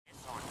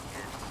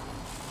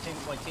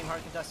Wait, team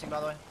hard contesting by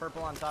the way.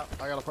 Purple on top.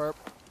 I got a perp.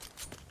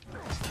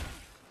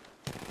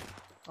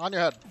 On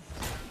your head.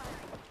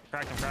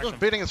 Cracked him, Just cracked him.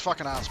 beating his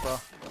fucking ass, bro.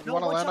 You No,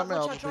 wanna one land shot, on me?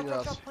 one I'll shot, just beat your drop,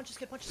 ass. drop, punch,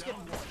 skip, punch, skip.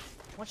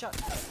 One shot.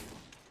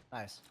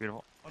 Nice.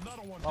 Beautiful.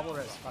 Bubble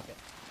res, fuck it.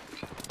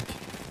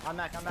 I'm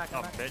back, I'm back, Oh,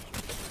 I'm back. bitch.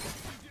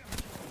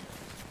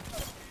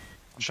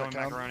 I'm showing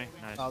Check out. macaroni.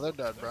 Nice. Oh, they're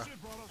dead, bro.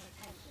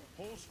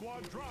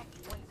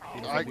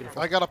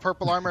 Beautiful. I got a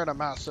purple armor and a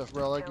mastiff,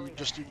 bro. Like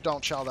you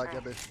don't chow that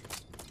Gibby.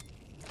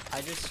 I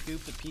just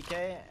scooped the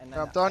PK and then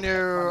I'm throwing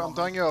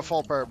you a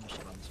full perp.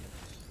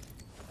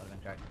 Would've been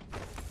cracked.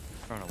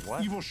 Throwing a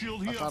what? Evil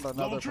shield I here. found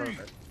another Level 3.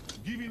 perp.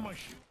 Give me my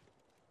shield.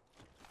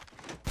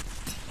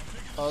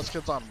 Oh, this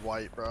kid's on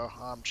white, bro.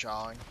 I'm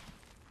chowing.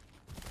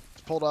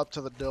 It's pulled up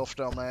to the DILF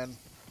domain.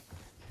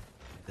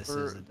 This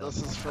This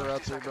is for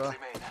Etsy, bro.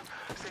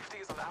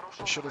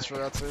 This shit is for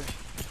Etsy.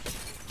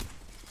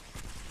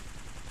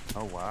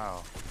 Oh,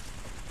 wow.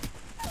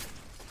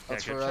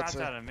 That's yeah, for good shots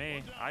Etsy. out of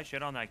me. I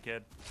shit on that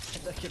kid.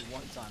 that kid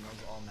one time, that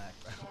was all Mac,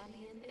 bro.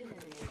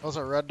 That was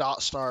a red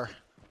dot star.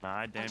 Nah,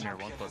 I damn near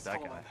one foot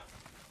that guy.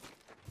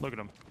 Look at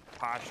him.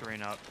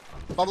 Posturing up.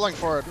 Bubbling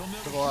forward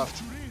to the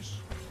left.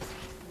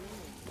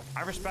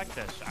 I respect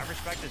this. I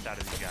respect this out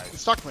of these He guys.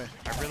 stuck me.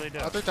 I really do.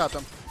 I 3-tapped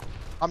him.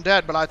 I'm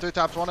dead, but I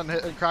 3-tapped one and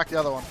hit and cracked the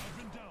other one.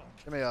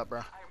 Give me up,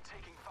 bro.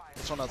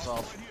 This one that's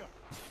off.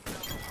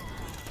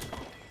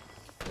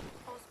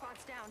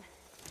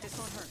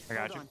 I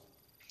got you.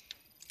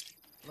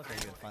 Look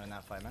like you had fun in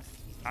that fight, man.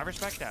 I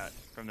respect that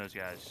from those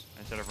guys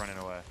instead of running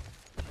away.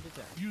 I did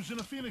too. Using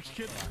a Phoenix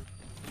kit.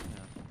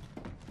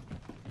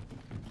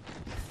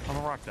 I'm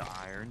gonna rock the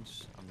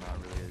irons. I'm not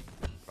really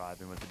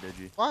vibing with the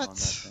digi. What? On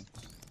that thing.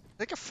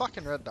 Take a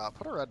fucking red dot.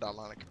 Put a red dot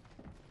on it.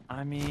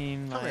 I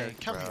mean, Come here, like,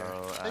 come bro,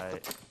 here.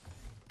 Take the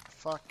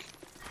fuck.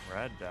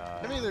 red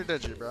dot. Give me their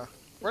digi, bro.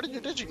 Where did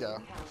your digi go?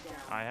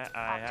 I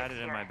had it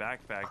in my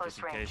backpack just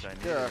in case I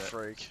needed You're a it.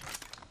 freak.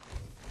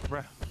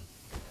 Bro.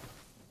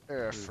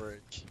 You're a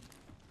freak.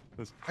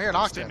 This- I hear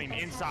knocked Stimming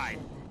him. inside.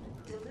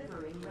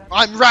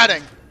 I'm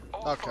ratting.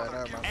 Okay,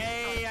 never mind.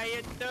 Hey, how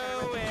you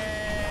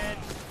doing?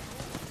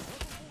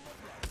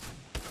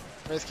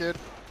 Base kid.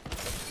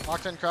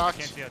 Locked in, cracked.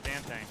 Can't see a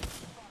damn thing.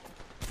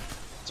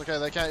 It's okay,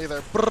 they can't either.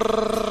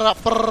 Brrrra,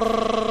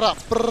 brrrra,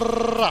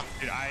 brrrra,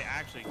 Dude, I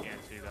actually can't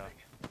see that.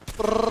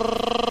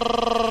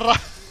 brrrra.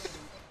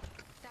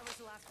 That was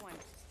the last one.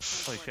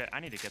 Holy shit, I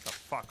need to get the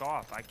fuck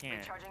off. I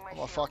can't. I'm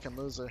a fucking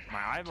loser.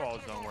 My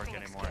eyeballs don't work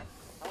anymore.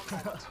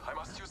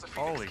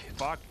 Holy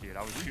fuck, dude.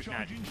 I was shooting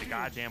at the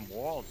goddamn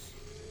walls.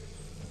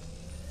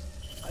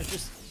 I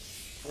just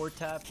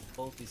 4-tapped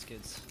both these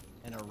kids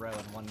in a row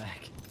in one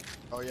Mac.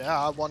 Oh yeah,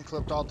 I one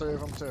clipped all three of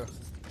them too.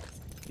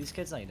 These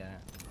kids know you didn't.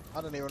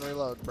 I didn't even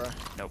reload, bro.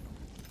 Nope.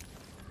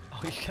 Oh,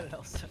 you got it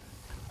also.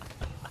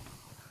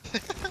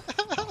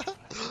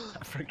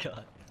 I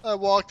forgot. I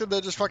walked in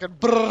there just fucking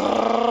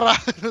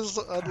brrrra, just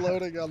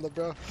unloading on the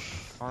bro.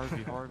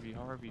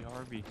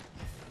 Harvey.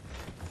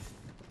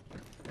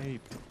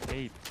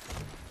 Ape.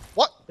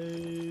 What?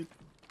 Hey.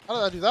 How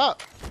did I do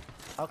that?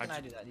 How can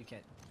I do that? You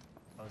can't.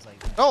 I was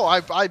like, No,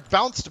 I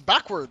bounced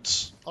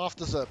backwards off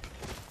the zip.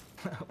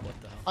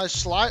 what the hell? I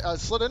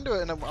slid into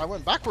it and I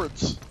went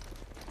backwards.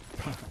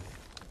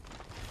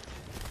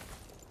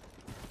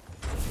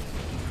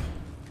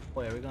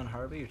 Wait, are we going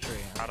Harvey or Tree?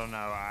 I don't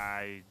know.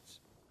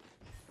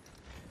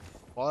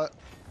 What?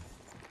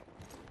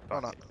 Oh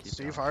Fuck no, it, keep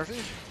Steve going.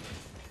 Harvey?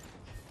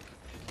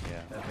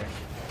 Yeah. Okay.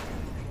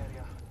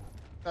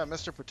 Yeah,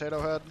 Mr.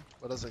 Potato Head,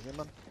 but as a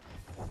human.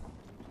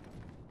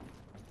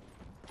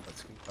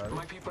 Let's keep Harvey.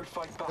 My people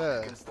fight back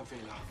Yeah. against the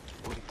villa,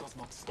 but it does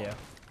not stop. Yeah.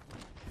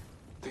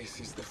 This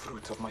is the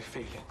fruit of my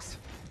failings.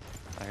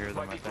 I hear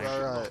My them, I people think.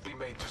 should Alright. not be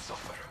made to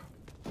suffer.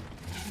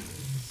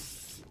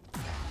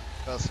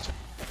 Best.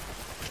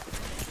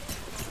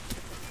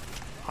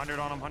 100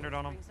 on him.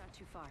 Ring's not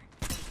too far.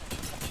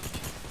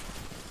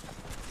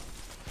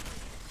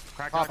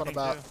 Crack Hopping knocking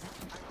about.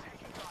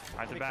 too.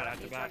 At the bat.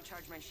 Need to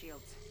recharge my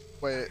shields.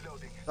 Wait,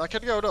 I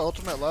could go to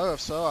ultimate low. If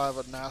so, I have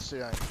a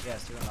nasty angle.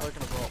 Yes, you're I going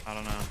can roll. I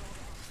don't know.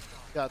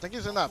 Yeah, I think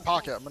he's in that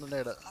pocket. I'm gonna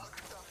need it.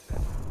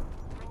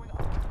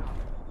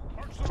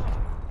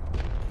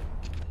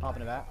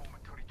 Hopping it back.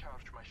 To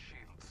recharge my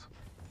shields.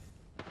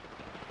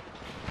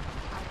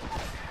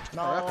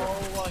 No,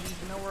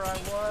 you know where I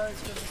was.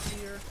 Couldn't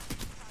see her.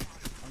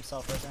 I'm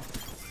self-racing.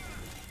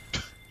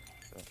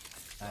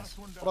 Nice.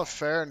 What a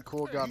fair and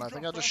cool gun. I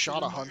think I just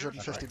shot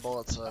 150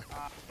 bullets there.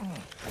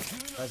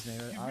 That's me.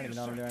 I don't even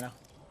know what I'm doing right now.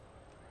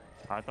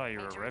 I thought you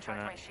Need were to ripping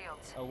recharge my it.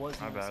 shields. Oh, was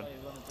My me. bad. I saw you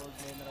running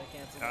towards me and then I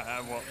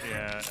canceled. Well,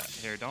 yeah.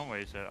 Here, don't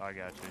waste it. I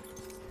got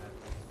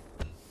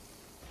you.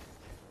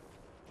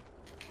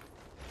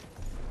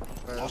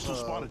 There's, Hostile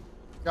spotted.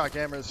 got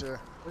gamers here.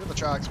 Look at the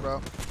tracks,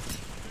 bro.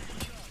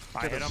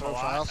 I Kid hit is him so a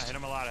lot. fast. I hit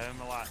him a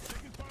lot.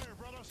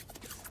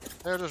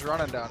 They're just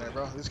running down here,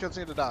 bro. These kids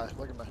need to die.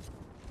 Look at me.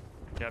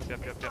 Yep.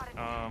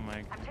 Oh my.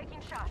 I'm taking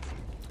shots.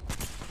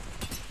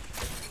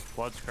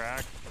 Blood's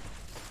cracked.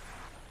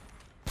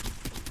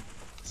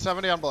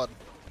 70 on blood.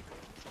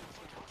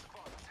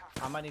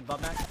 I might need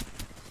butt mac.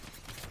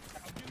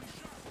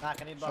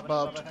 Knock, I need Bob.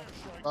 Bob. I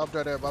think. Bob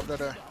dead air, Bob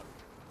dead air.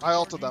 I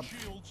ulted them.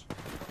 Shields.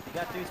 You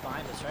got dudes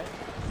behind us, right?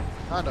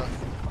 Kinda.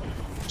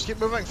 Just keep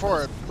moving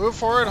forward. Move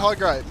forward, hug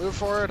right. Move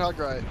forward, hug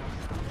right.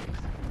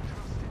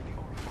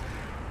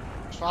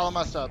 Just follow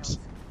my steps.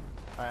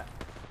 Alright.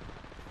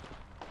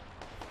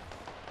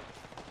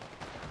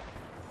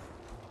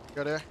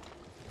 Good here.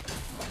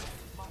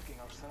 Marking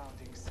our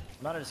surroundings.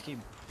 Better just keep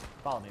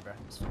following me, bro.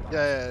 Just follow.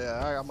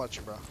 Yeah. I'm with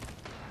you, bro.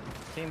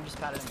 Team just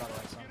patted in by the way,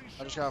 so.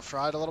 I just got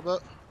fried a little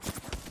bit.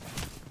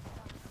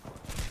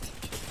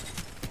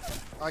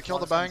 I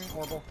killed the bang.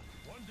 Horrible.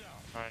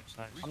 Alright,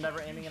 nice. I'm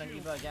never aiming at an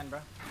Eva again, bro.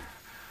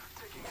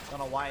 Don't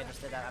know why I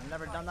just did that. I've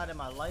never done that in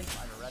my life.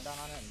 I read down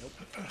on it. Nope.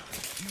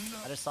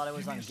 I just thought it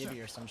was on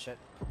Gibby or some shit.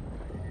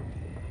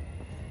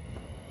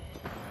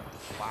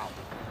 Wow.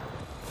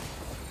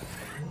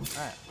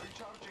 Alright.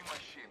 Recharging my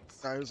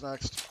shields. Alright, who's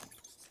next?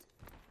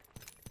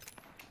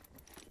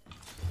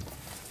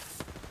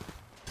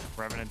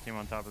 Revenant team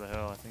on top of the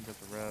hill. I think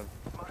that's a rev.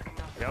 Marking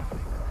our Yep.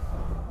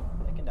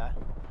 They can die.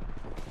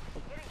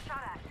 Getting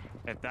shot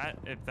at.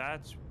 If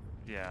that's,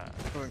 yeah,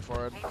 Moving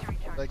forward. Need to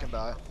recharge. They can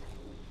die.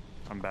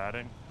 I'm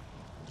batting.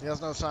 He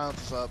has no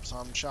silences up, so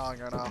I'm showing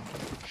right now.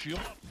 Shield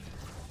up.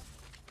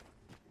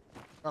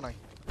 Running.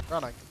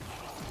 Running.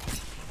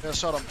 Yeah,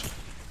 shot him.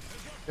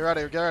 Get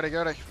ready, get ready, get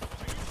ready.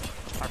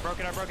 I broke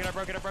it.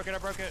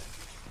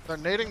 They're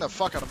nading the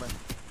fuck out of me.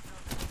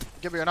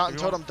 Give me your not in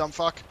totem, dumb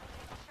fuck.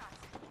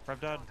 Rev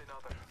dead.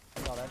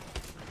 He's all dead.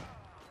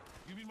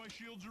 Giving my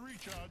shields a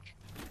recharge.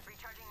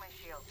 Recharging my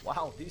shield.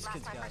 Wow, these Last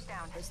kids got sniper's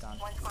down. pissed on.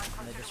 One squad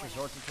And they closer just to win.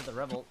 resorted to the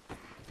revolt.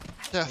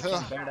 Yeah, They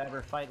couldn't bear to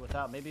ever fight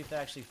without. Maybe if they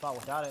actually fought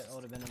without it, it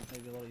would have been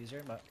maybe a little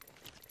easier, but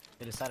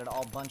they decided to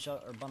all bunch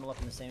up or bundle up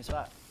in the same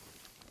spot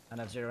and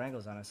have 0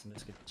 angles on us and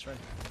just get destroyed.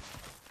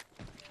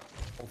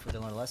 Hopefully they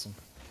learn a lesson.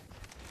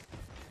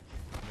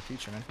 In the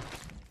future, man.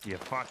 You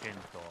fucking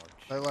dog.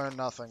 they learned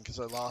nothing because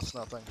they lost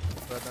nothing.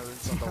 They had no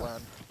reason to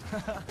learn.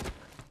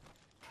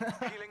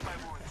 healing my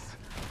wounds.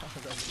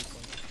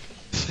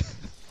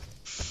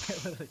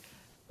 Literally.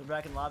 They're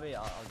back in lobby.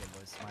 I'll get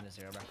boys.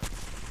 -0, bro.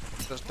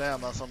 Just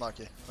damn, that's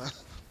unlucky.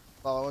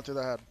 Oh, I went through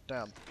their head.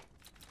 Damn.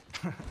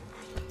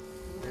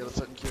 We gotta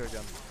sit in queue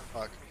again.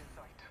 Fuck.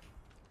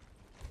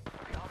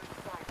 We are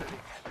inside the ring.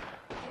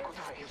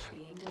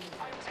 Good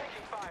fight. I'm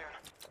taking fire.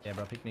 Yeah,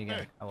 bro. Pick me again.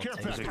 Hey, I will care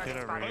take There's a it. kid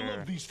over I here.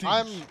 love these teams.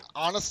 I'm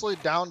honestly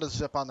down to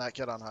zip on that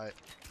kid on height.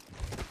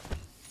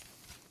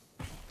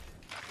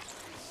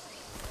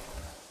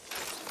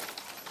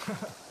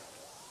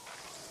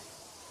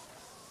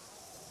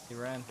 He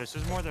ran. This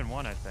is more than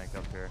one, I think,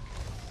 up here.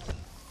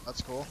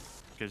 That's cool.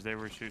 Because they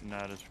were shooting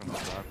at us from the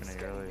balcony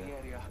Scanning earlier. the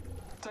area.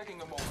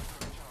 Taking a moment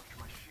to recharge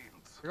my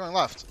shields. You're going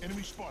left.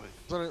 Enemy spotted.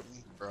 Is that it?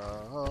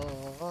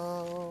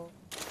 Bro.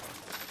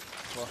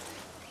 Well,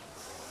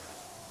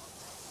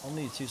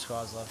 Only 2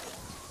 squads left.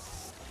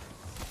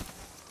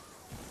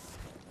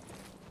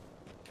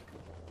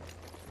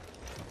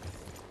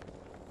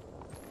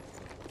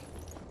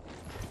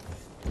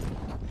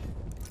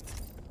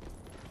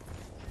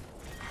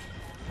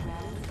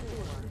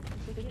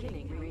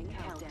 Beginning ring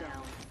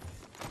countdown.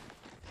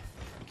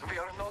 We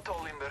are not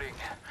all in the ring.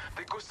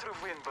 The gust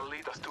of wind will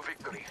lead us to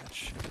victory.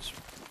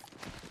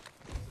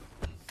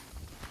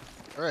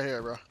 right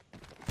here, bro.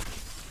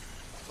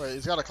 Wait,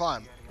 he's gotta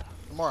climb.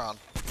 The moron.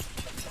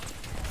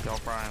 Go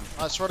prime.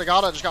 I swear to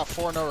God, I just got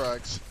 4 no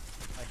regs.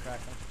 I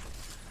cracked him.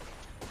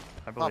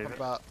 I Pop believe him it.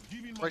 about.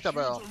 Giving my Break that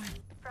shields barrel.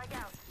 a Frag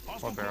out.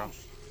 hostile What barrel?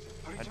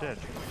 close. I did.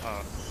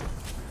 Oh.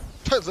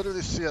 I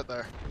literally see it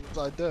there.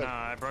 So I did. No,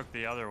 I broke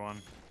the other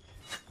one.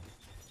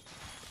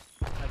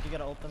 Like, you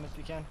gotta ult them if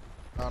you can.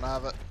 I don't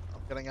have it.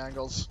 I'm getting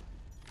angles.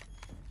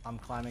 I'm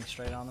climbing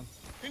straight on them.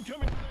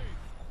 Incoming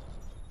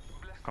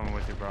grenade. Coming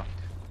with you, bro.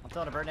 I'm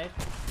throwing a bird nade.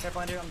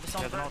 Careful, Andrew. I'm just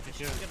on He the has an bird. ulti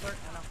Just too. get bird.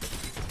 I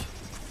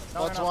know.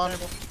 Blood's no, one.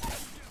 terrible.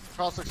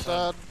 Caustic's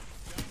dead.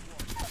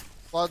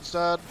 Blood's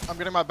dead. I'm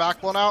getting my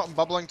back blown out and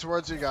bubbling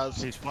towards you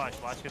guys. He's flash.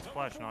 Flash gets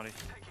flash, Naughty.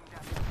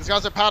 These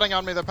guys are patting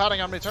on me. They're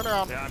patting on me. Turn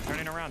around. Yeah, I'm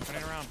turning around.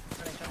 Turning around.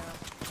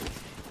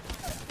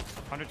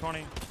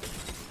 120.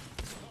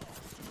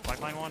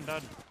 Lifeline 1,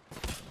 dead.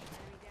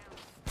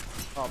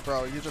 Oh,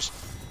 bro, you just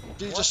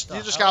the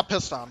got hell?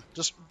 pissed on.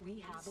 Just We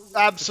have a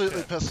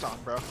absolutely pissed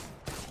on, bro.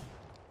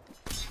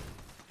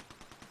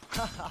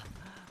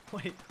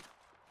 Wait,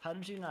 how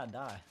did you not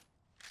die?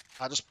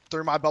 I just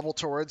threw my bubble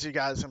towards you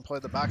guys and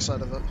played the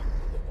backside of it.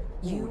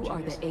 You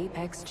are the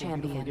Apex Give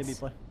me champions.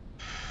 play.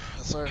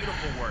 Yes, sir.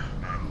 Beautiful work,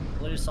 man.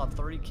 Literally saw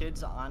 3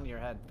 kids on your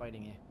head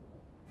fighting you.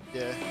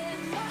 Yeah. You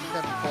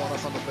can't be pulling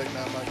us on the big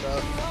man like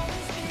that.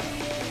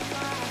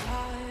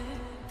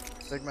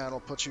 Big man will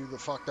put you the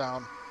fuck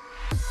down.